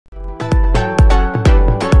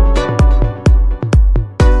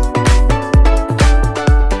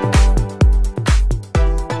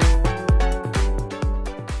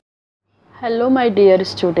Hello, my dear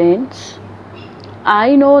students.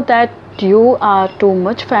 I know that you are too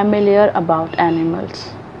much familiar about animals.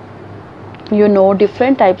 You know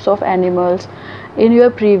different types of animals. In your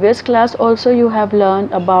previous class also you have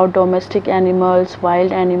learned about domestic animals,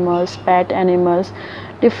 wild animals, pet animals,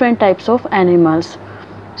 different types of animals.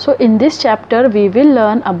 So in this chapter we will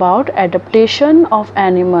learn about adaptation of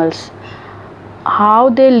animals. How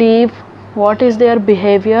they live, what is their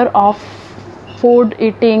behavior of food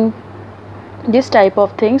eating, this type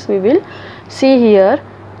of things we will see here.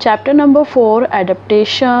 Chapter number 4,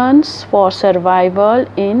 Adaptations for Survival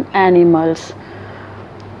in Animals.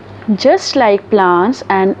 Just like plants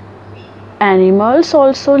and animals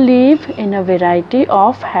also live in a variety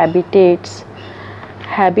of habitats.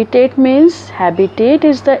 Habitat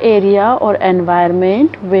is the area or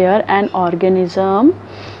environment where an organism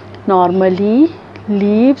normally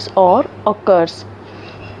lives or occurs.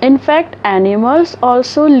 In fact, animals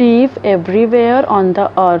also live everywhere on the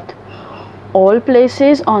earth. All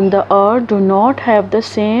places on the earth do not have the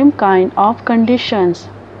same kind of conditions,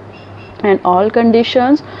 and all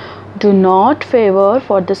conditions do not favor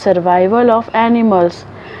for the survival of animals.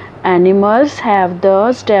 Animals have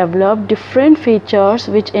thus developed different features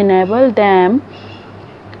which enable them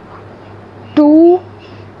to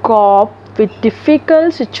cope with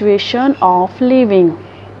difficult situation of living.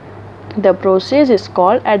 The process is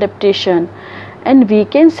called adaptation, and we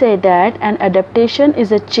can say that an adaptation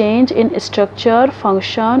is a change in structure,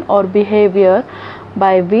 function or behavior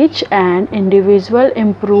by which an individual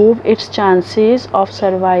improves its chances of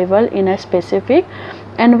survival in a specific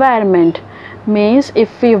environment. Means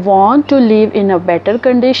if we want to live in a better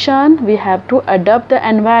condition, we have to adapt the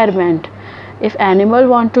environment. If animal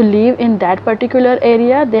want to live in that particular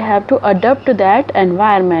area, they have to adapt to that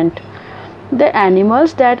environment. The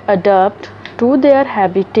animals that adapt to their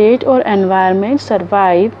habitat or environment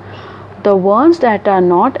survive. The ones that are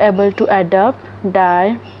not able to adapt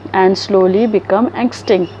die and slowly become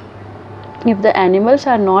extinct. If the animals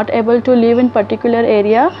are not able to live in particular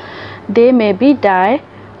area, they may be die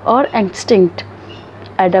or extinct.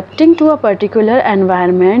 Adapting to a particular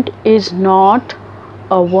environment is not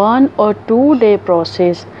a 1 or 2 day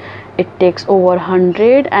process. It takes over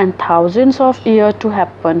hundreds and thousands of years to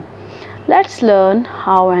happen. Let's learn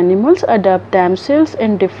how animals adapt themselves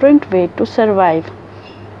in different ways to survive.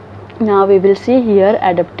 Now we will see here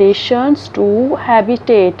adaptations to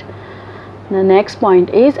habitat. The next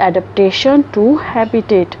point is adaptation to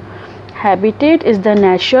habitat. Habitat is the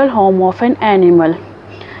natural home of an animal.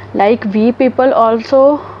 Like we people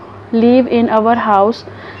also live in our house,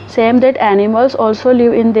 same that animals also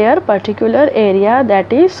live in their particular area,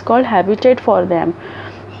 that is called habitat for them.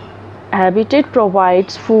 Habitat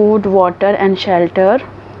provides food, water and shelter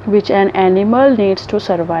which an animal needs to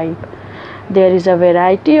survive. There is a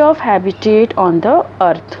variety of habitat on the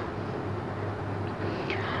earth.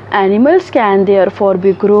 Animals can therefore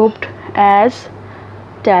be grouped as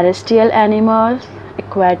terrestrial animals,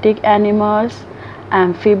 aquatic animals,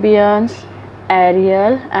 amphibians,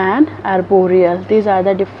 aerial and arboreal. These are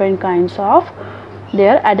the different kinds of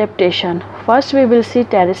their adaptation. First we will see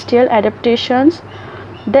terrestrial adaptations.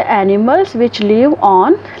 The animals which live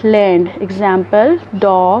on land, example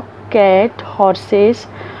dog, cat, horses,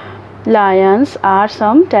 lions are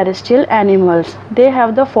some terrestrial animals. They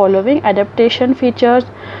have the following adaptation features.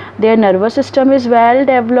 Their nervous system is well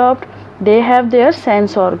developed. They have their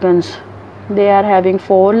sense organs. They are having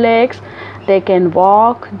 4 legs. They can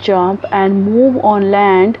walk, jump and move on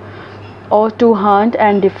land or to hunt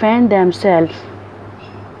and defend themselves.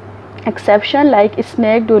 Exception like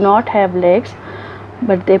snake do not have legs,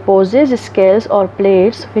 but they possess scales or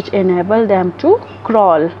plates which enable them to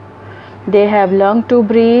crawl. They have lungs to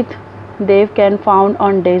breathe. They can found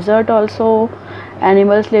on desert also.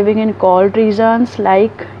 Animals living in cold regions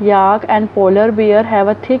like yak and polar bear have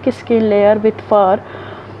a thick skin layer with fur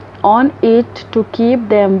on it to keep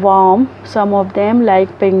them warm. Some of them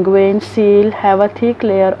like penguin, seal have a thick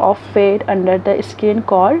layer of fat under the skin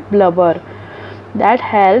called blubber that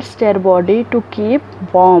helps their body to keep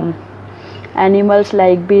warm. Animals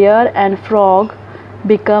like bear and frog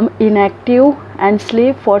become inactive and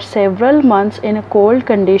sleep for several months in a cold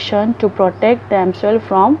condition to protect themselves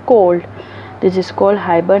from cold. This is called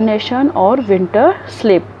hibernation or winter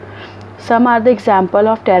sleep. Some are the example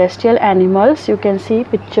of terrestrial animals. You can see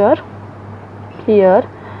picture here,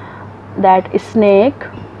 that snake,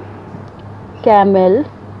 camel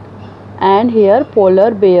and here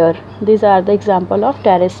polar bear. These are the example of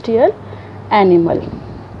terrestrial animal.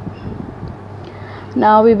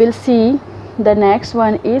 Now we will see the next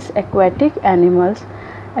one is aquatic animals.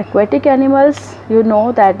 Aquatic animals, you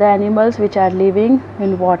know that the animals which are living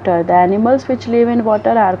in water. The animals which live in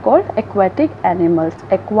water are called aquatic animals.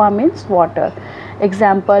 Aqua means water.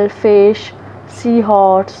 Example, fish,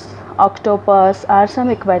 seahorse, octopus are some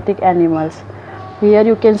aquatic animals. Here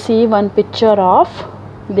you can see one picture of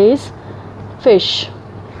this fish.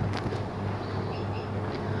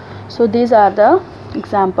 So these are the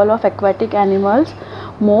example of aquatic animals.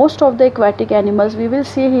 Most of the aquatic animals we will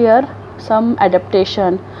see here some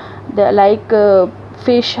adaptation. They like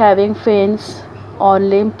fish having fins or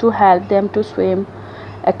limb to help them to swim.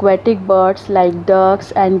 Aquatic birds like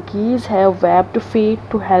ducks and geese have webbed feet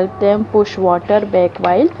to help them push water back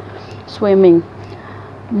while swimming.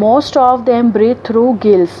 Most of them breathe through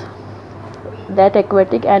gills. That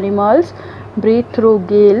aquatic animals breathe through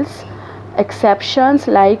gills. Exceptions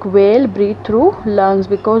like whale breathe through lungs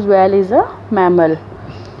because whale is a mammal.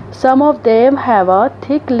 Some of them have a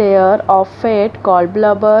thick layer of fat called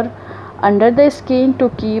blubber under the skin to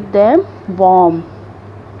keep them warm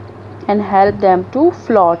and help them to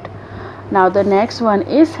float. Now the next one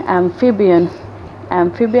is amphibian.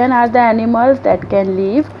 Amphibian are the animals that can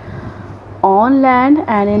live on land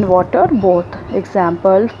and in water both.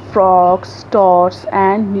 Example, frogs, toads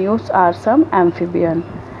and newts are some amphibian.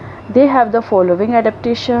 They have the following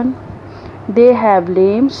adaptation. They have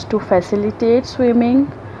limbs to facilitate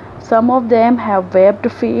swimming. Some of them have webbed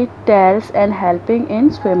feet, tails and helping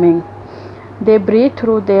in swimming. They breathe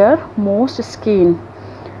through their most skin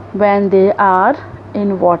when they are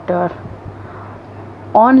in water.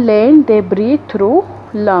 On land they breathe through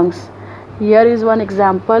lungs. Here is one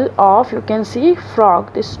example of, you can see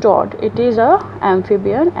frog, this toad. It is a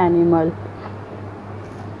amphibian animal.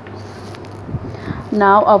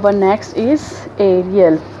 Now our next is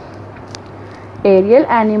aerial. Aerial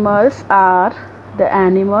animals are the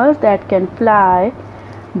animals that can fly.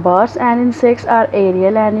 Birds and insects are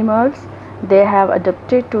aerial animals. They have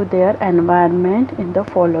adapted to their environment in the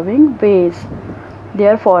following ways.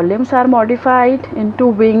 Their forelimbs are modified into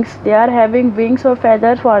wings. They are having wings or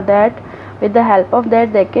feathers for that. With the help of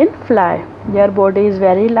that they can fly. Their body is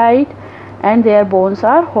very light and their bones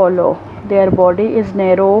are hollow. Their body is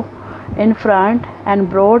narrow in front and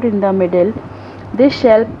broad in the middle. This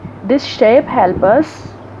shape helps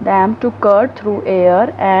them to cut through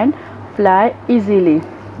air and fly easily.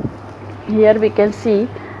 Here we can see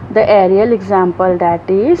the aerial example, that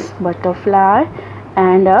is butterfly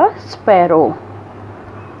and a sparrow.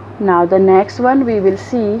 Now the next one we will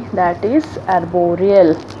see, that is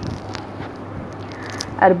arboreal.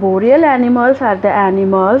 Arboreal animals are the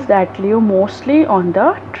animals that live mostly on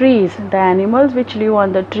the trees. The animals which live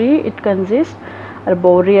on the tree, it consists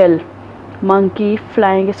arboreal. Monkey,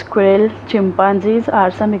 flying squirrel, chimpanzees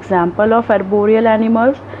are some example of arboreal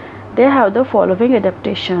animals. They have the following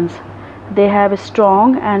adaptations. They have a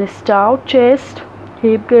strong and stout chest,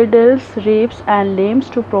 hip girdles, ribs and limbs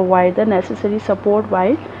to provide the necessary support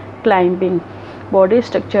while climbing. Body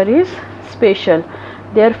structure is special.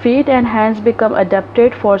 Their feet and hands become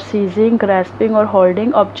adapted for seizing, grasping or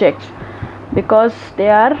holding objects. Because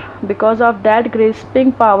of that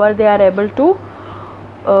grasping power, they are able to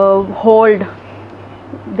hold.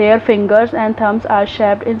 Their fingers and thumbs are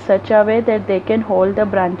shaped in such a way that they can hold the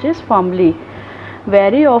branches firmly.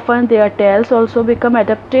 Very often their tails also become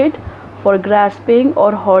adapted for grasping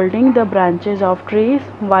or holding the branches of trees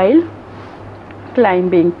while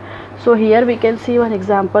climbing. So here we can see one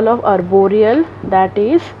example of arboreal, that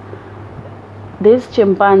is this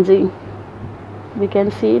chimpanzee. We can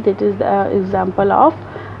see that is the example of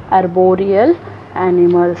arboreal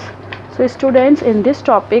animals. So students, in this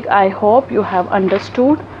topic I hope you have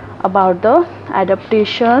understood about the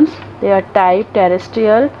adaptations, their type,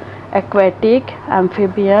 terrestrial, aquatic,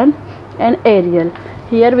 amphibian and aerial.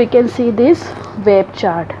 Here we can see this web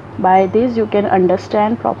chart. By this you can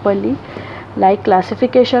understand properly like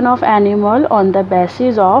classification of animal on the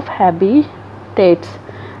basis of habitats.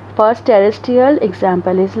 First, terrestrial,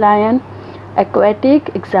 example is lion.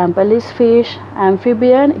 Aquatic, example is fish.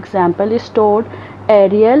 Amphibian, example is toad.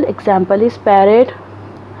 Aerial, example is parrot.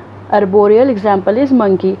 Arboreal, example is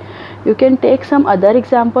monkey. You can take some other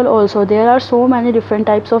example also. There are so many different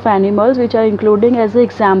types of animals which are including as an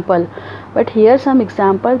example, but here some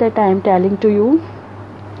example that I am telling to you.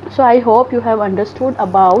 So I hope you have understood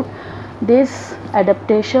about these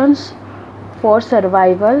adaptations for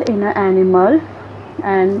survival in an animal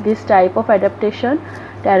and this type of adaptation: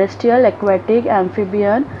 terrestrial, aquatic,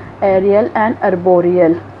 amphibian, aerial and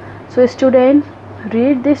arboreal. So students,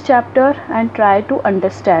 read this chapter and try to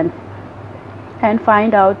understand and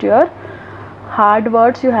find out your hard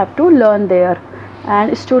words you have to learn there.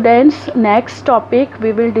 And students, next topic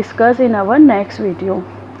we will discuss in our next video.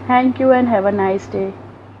 Thank you and have a nice day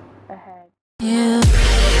ahead.